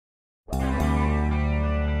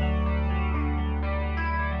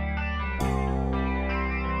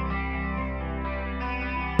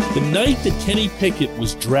The night that Kenny Pickett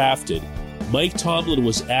was drafted, Mike Tomlin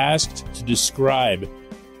was asked to describe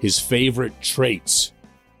his favorite traits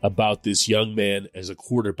about this young man as a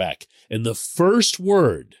quarterback. And the first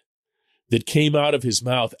word that came out of his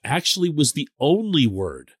mouth actually was the only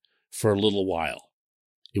word for a little while.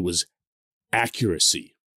 It was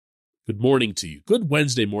accuracy. Good morning to you. Good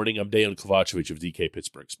Wednesday morning. I'm Dejan Kovacevic of DK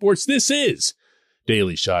Pittsburgh Sports. This is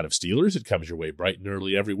Daily Shot of Steelers. It comes your way bright and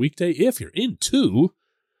early every weekday. If you're into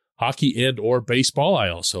hockey and or baseball, I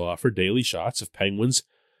also offer daily shots of Penguins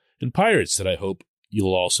and Pirates that I hope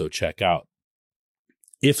you'll also check out.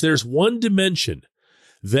 If there's one dimension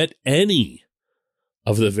that any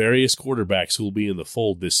of the various quarterbacks who will be in the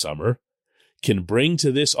fold this summer can bring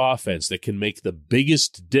to this offense that can make the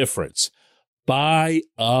biggest difference by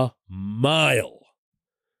a mile,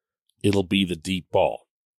 it'll be the deep ball.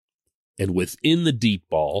 And within the deep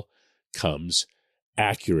ball comes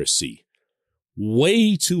accuracy.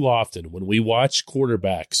 Way too often when we watch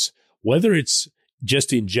quarterbacks, whether it's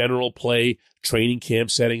just in general play, training camp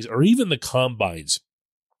settings, or even the combines,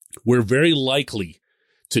 we're very likely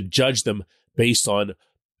to judge them based on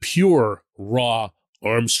pure, raw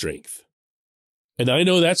arm strength. And I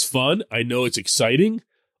know that's fun. I know it's exciting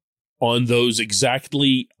on those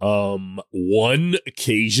exactly one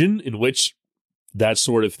occasion in which that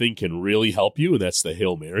sort of thing can really help you, and that's the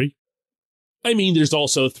Hail Mary. I mean, there's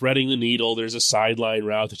also threading the needle. There's a sideline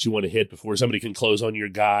route that you want to hit before somebody can close on your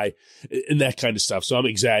guy and that kind of stuff. So I'm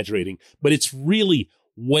exaggerating, but it's really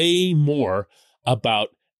way more about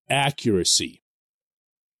accuracy.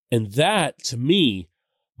 And that, to me,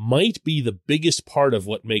 might be the biggest part of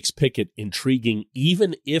what makes Pickett intriguing,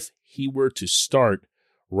 even if he were to start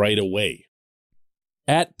right away.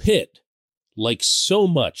 At Pitt, like so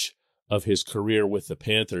much of his career with the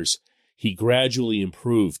Panthers, he gradually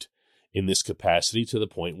improved in this capacity to the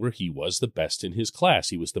point where he was the best in his class.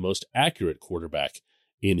 He was the most accurate quarterback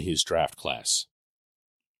in his draft class.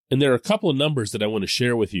 And there are a couple of numbers that I want to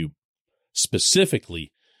share with you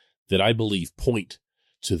specifically that I believe point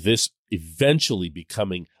to this eventually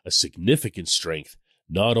becoming a significant strength,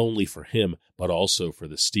 not only for him, but also for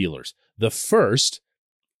the Steelers. The first,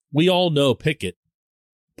 we all know Pickett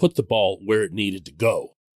put the ball where it needed to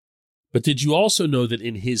go. But did you also know that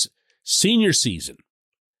in his senior season,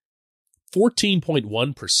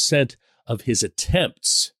 14.1% of his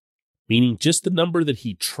attempts, meaning just the number that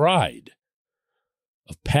he tried,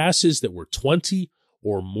 of passes that were 20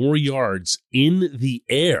 or more yards in the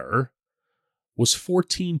air was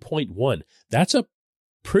 14.1. That's a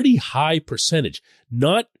pretty high percentage.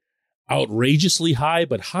 Not outrageously high,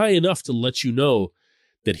 but high enough to let you know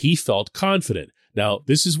that he felt confident. Now,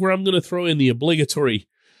 this is where I'm going to throw in the obligatory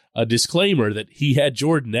disclaimer that he had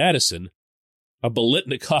Jordan Addison, a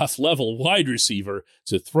Biletnikoff-level wide receiver,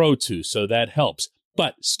 to throw to, so that helps.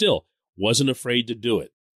 But still, wasn't afraid to do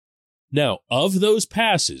it. Now, of those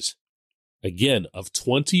passes, again, of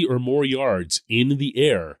 20 or more yards in the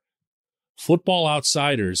air, Football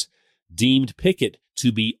Outsiders deemed Pickett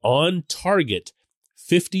to be on target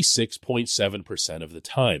 56.7% of the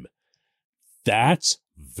time. That's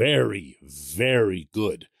very, very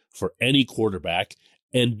good for any quarterback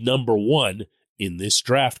and number one in this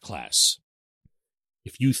draft class.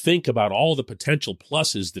 If you think about all the potential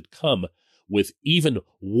pluses that come with even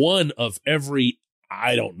one of every,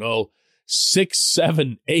 6,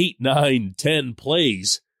 7, 8, 9, 10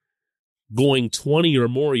 plays going 20 or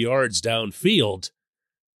more yards downfield,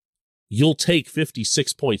 you'll take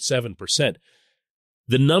 56.7%.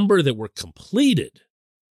 The number that were completed,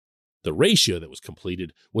 the ratio that was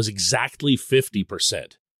completed, was exactly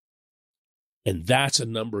 50%. And that's a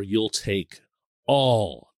number you'll take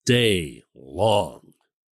all day long.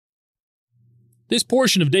 This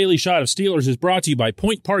portion of Daily Shot of Steelers is brought to you by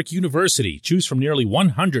Point Park University. Choose from nearly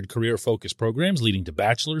 100 career-focused programs leading to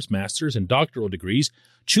bachelor's, master's, and doctoral degrees.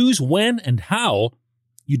 Choose when and how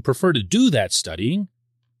you'd prefer to do that studying,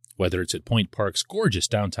 whether it's at Point Park's gorgeous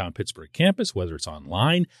downtown Pittsburgh campus, whether it's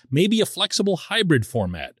online, maybe a flexible hybrid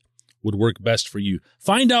format would work best for you.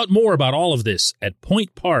 Find out more about all of this at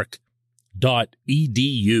pointpark.edu.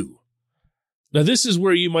 Now, this is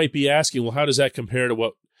where you might be asking, well, how does that compare to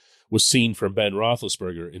what was seen from Ben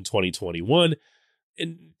Roethlisberger in 2021?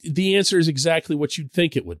 And the answer is exactly what you'd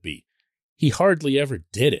think it would be. He hardly ever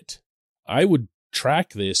did it. I would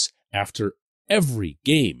track this after every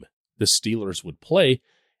game the Steelers would play,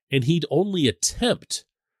 and he'd only attempt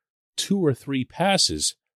 2 or 3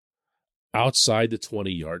 passes outside the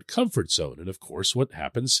 20-yard comfort zone. And of course, what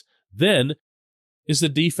happens then is the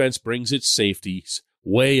defense brings its safeties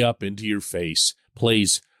way up into your face,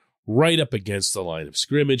 plays right up against the line of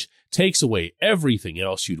scrimmage, takes away everything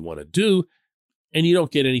else you'd want to do, and you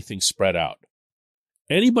don't get anything spread out.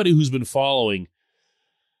 Anybody who's been following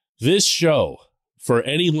this show for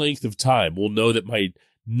any length of time will know that my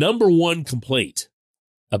number one complaint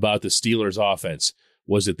about the Steelers' offense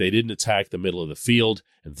was that they didn't attack the middle of the field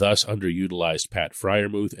and thus underutilized Pat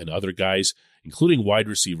Freiermuth and other guys, including wide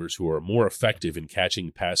receivers who are more effective in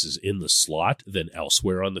catching passes in the slot than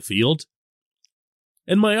elsewhere on the field.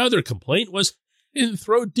 And my other complaint was he didn't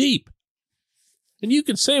throw deep. And you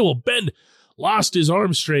can say, well, Ben lost his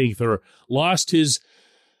arm strength or lost his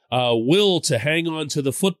will to hang on to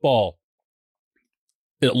the football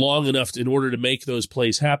long enough in order to make those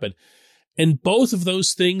plays happen. And both of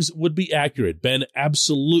those things would be accurate. Ben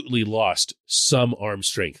absolutely lost some arm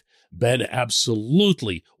strength. Ben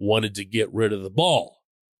absolutely wanted to get rid of the ball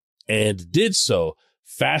and did so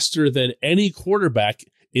faster than any quarterback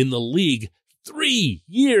in the league 3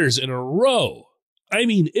 years in a row. I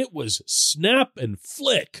mean, it was snap and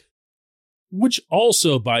flick, which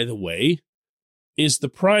also, by the way, is the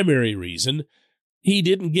primary reason he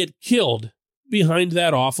didn't get killed behind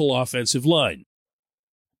that awful offensive line.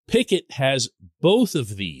 Pickett has both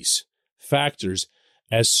of these factors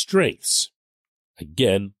as strengths.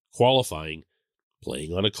 Again, qualifying,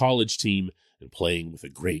 playing on a college team and playing with a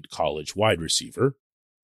great college wide receiver.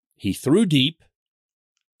 He threw deep.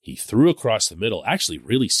 He threw across the middle, actually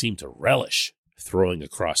really seemed to relish throwing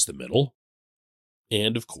across the middle.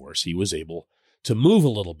 And, of course, he was able to move a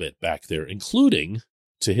little bit back there, including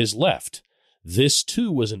to his left. This,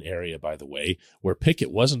 too, was an area, by the way, where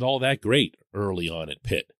Pickett wasn't all that great early on at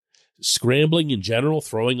Pitt. Scrambling in general,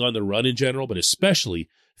 throwing on the run in general, but especially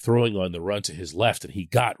throwing on the run to his left, and he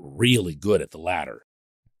got really good at the latter.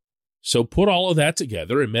 So put all of that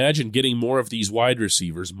together. Imagine getting more of these wide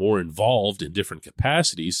receivers more involved in different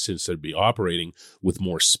capacities since they'd be operating with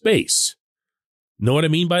more space. Know what I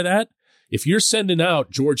mean by that? If you're sending out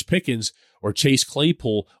George Pickens or Chase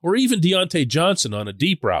Claypool or even Deontay Johnson on a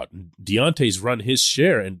deep route, and Deontay's run his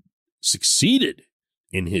share and succeeded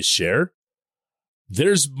in his share,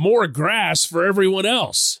 there's more grass for everyone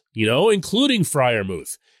else, including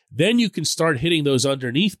Freiermuth. Then you can start hitting those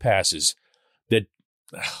underneath passes that,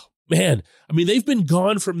 they've been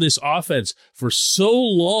gone from this offense for so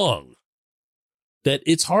long that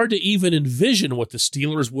it's hard to even envision what the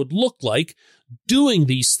Steelers would look like doing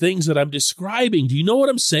these things that I'm describing. Do you know what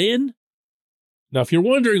I'm saying? Now, if you're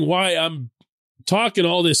wondering why I'm talking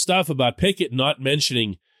all this stuff about Pickett not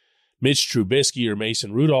mentioning Mitch Trubisky or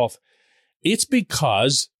Mason Rudolph, it's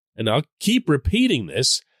because, and I'll keep repeating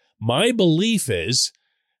this, my belief is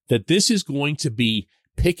that this is going to be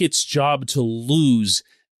Pickett's job to lose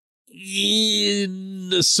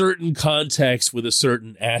in a certain context with a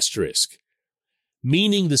certain asterisk.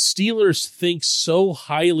 Meaning the Steelers think so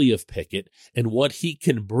highly of Pickett and what he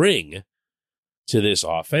can bring to this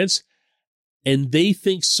offense, and they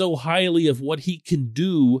think so highly of what he can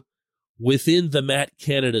do within the Matt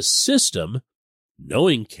Canada system,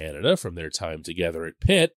 knowing Canada from their time together at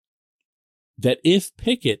Pitt, that if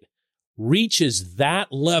Pickett reaches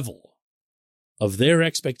that level of their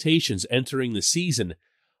expectations entering the season,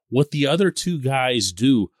 what the other two guys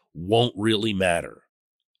do won't really matter.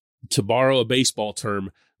 To borrow a baseball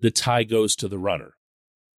term, the tie goes to the runner.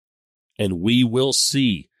 And we will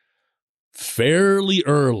see fairly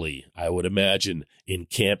early, I would imagine, in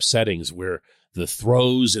camp settings where the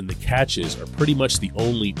throws and the catches are pretty much the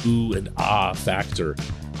only ooh and ah factor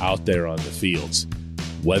out there on the fields,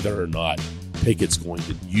 whether or not Pickett's going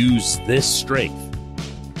to use this strength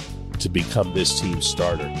to become this team's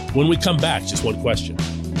starter. When we come back, just one question.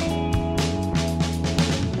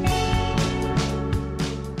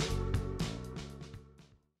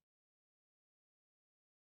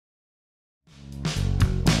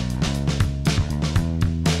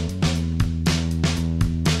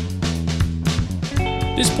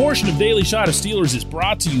 This portion of Daily Shot of Steelers is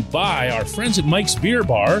brought to you by our friends at Mike's Beer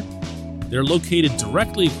Bar. They're located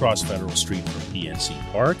directly across Federal Street from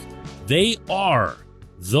PNC Park. They are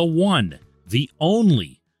the one, the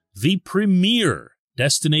only, the premier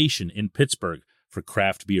destination in Pittsburgh for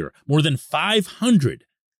craft beer. More than 500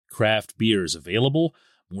 craft beers available,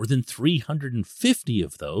 more than 350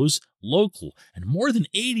 of those local, and more than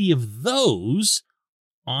 80 of those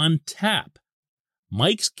on tap.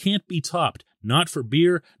 Mike's can't be topped. Not for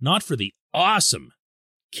beer, not for the awesome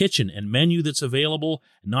kitchen and menu that's available,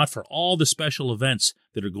 and not for all the special events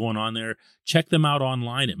that are going on there. Check them out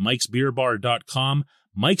online at mikesbeerbar.com.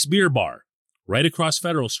 Mike's Beer Bar, right across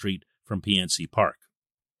Federal Street from PNC Park.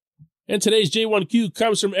 And today's J1Q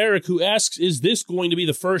comes from Eric, who asks, is this going to be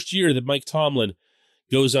the first year that Mike Tomlin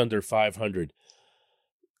goes under 500?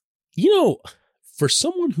 For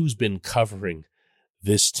someone who's been covering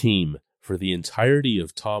this team for the entirety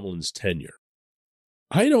of Tomlin's tenure.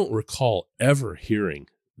 I don't recall ever hearing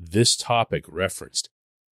this topic referenced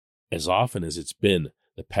as often as it's been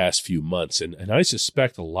the past few months. And I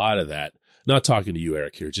suspect a lot of that, not talking to you,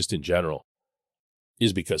 Eric, here, just in general,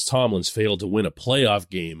 is because Tomlin's failed to win a playoff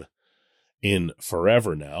game in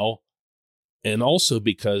forever now. And also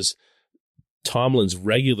because Tomlin's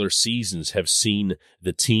regular seasons have seen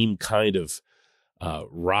the team kind of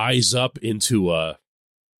rise up into a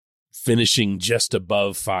finishing just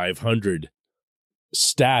above 500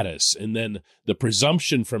 status. And then the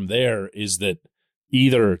presumption from there is that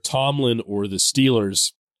either Tomlin or the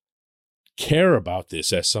Steelers care about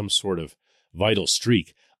this as some sort of vital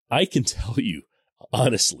streak. I can tell you,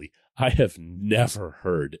 honestly, I have never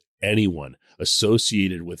heard anyone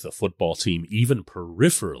associated with the football team, even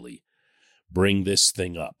peripherally, bring this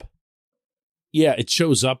thing up. Yeah, it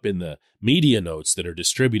shows up in the media notes that are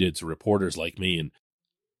distributed to reporters like me,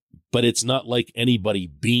 but it's not like anybody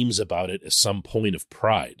beams about it as some point of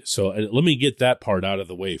pride. So let me get that part out of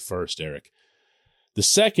the way first, Eric. The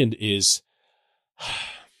second is,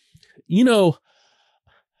 I'm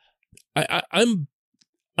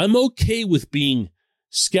okay with being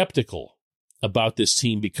skeptical about this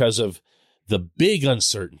team because of the big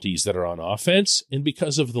uncertainties that are on offense and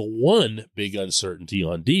because of the one big uncertainty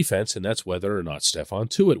on defense, and that's whether or not Stephon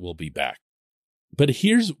Tuitt will be back. But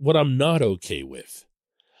here's what I'm not okay with.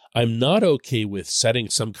 I'm not okay with setting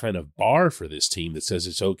some kind of bar for this team that says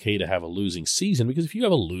it's okay to have a losing season, because if you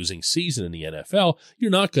have a losing season in the NFL,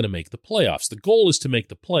 you're not going to make the playoffs. The goal is to make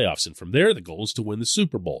the playoffs, and from there, the goal is to win the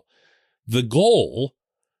Super Bowl. The goal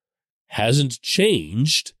hasn't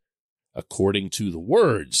changed, according to the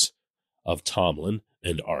words of Tomlin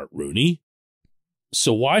and Art Rooney.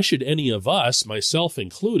 So why should any of us, myself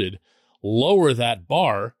included, lower that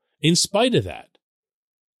bar in spite of that?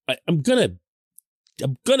 I'm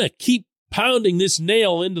gonna keep pounding this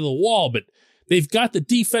nail into the wall, but they've got the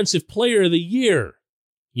defensive player of the year.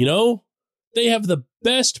 They have the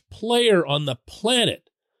best player on the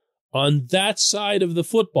planet on that side of the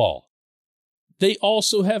football. They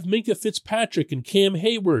also have Minkah Fitzpatrick and Cam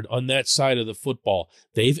Hayward on that side of the football.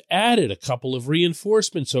 They've added a couple of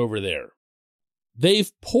reinforcements over there.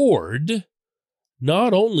 They've poured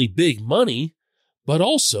not only big money, but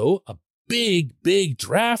also a big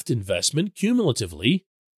draft investment cumulatively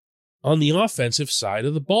on the offensive side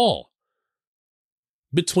of the ball.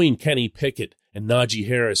 Between Kenny Pickett and Najee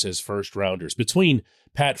Harris as first rounders, between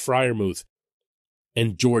Pat Freiermuth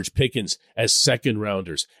and George Pickens as second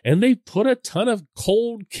rounders, and they put a ton of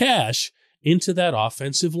cold cash into that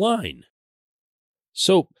offensive line.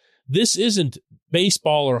 So this isn't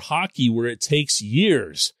baseball or hockey where it takes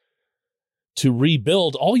years to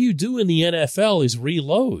rebuild. All you do in the NFL is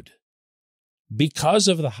reload. Because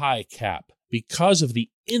of the high cap, because of the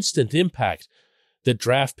instant impact that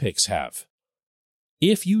draft picks have.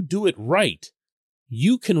 If you do it right,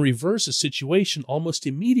 you can reverse a situation almost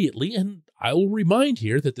immediately. And I will remind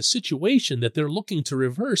here that the situation that they're looking to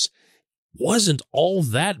reverse wasn't all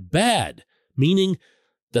that bad, meaning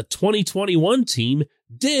the 2021 team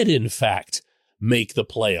did, in fact, make the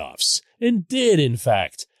playoffs and did, in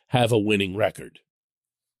fact, have a winning record.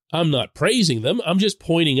 I'm not praising them. I'm just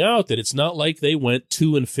pointing out that it's not like they went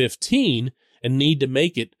 2-15 and need to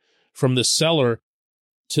make it from the cellar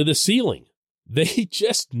to the ceiling. They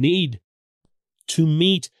just need to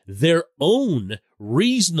meet their own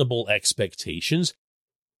reasonable expectations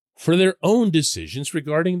for their own decisions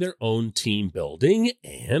regarding their own team building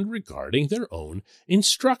and regarding their own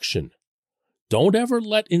instruction. Don't ever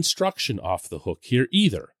let instruction off the hook here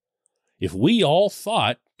either. If we all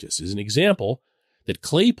thought, just as an example, that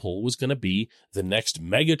Claypool was going to be the next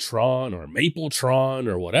Megatron or Mapletron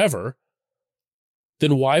or whatever,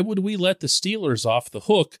 then why would we let the Steelers off the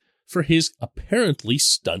hook for his apparently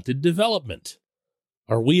stunted development?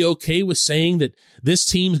 Are we okay with saying that this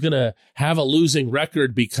team's going to have a losing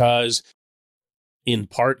record because, in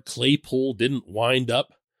part, Claypool didn't wind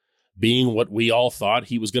up being what we all thought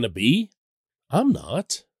he was going to be? I'm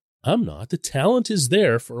not. The talent is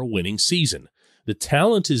there for a winning season. The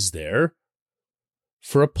talent is there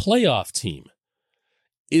for a playoff team.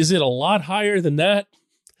 Is it a lot higher than that?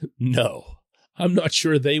 No. I'm not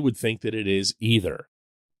sure they would think that it is either.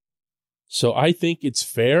 So I think it's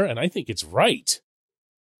fair and I think it's right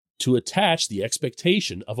to attach the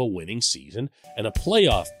expectation of a winning season and a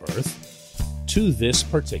playoff berth to this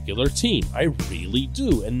particular team. I really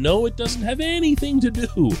do. And no, it doesn't have anything to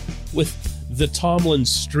do with the Tomlin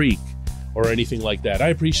streak or anything like that. I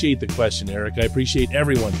appreciate the question, Eric. I appreciate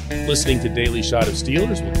everyone listening to Daily Shot of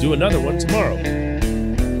Steelers. We'll do another one tomorrow.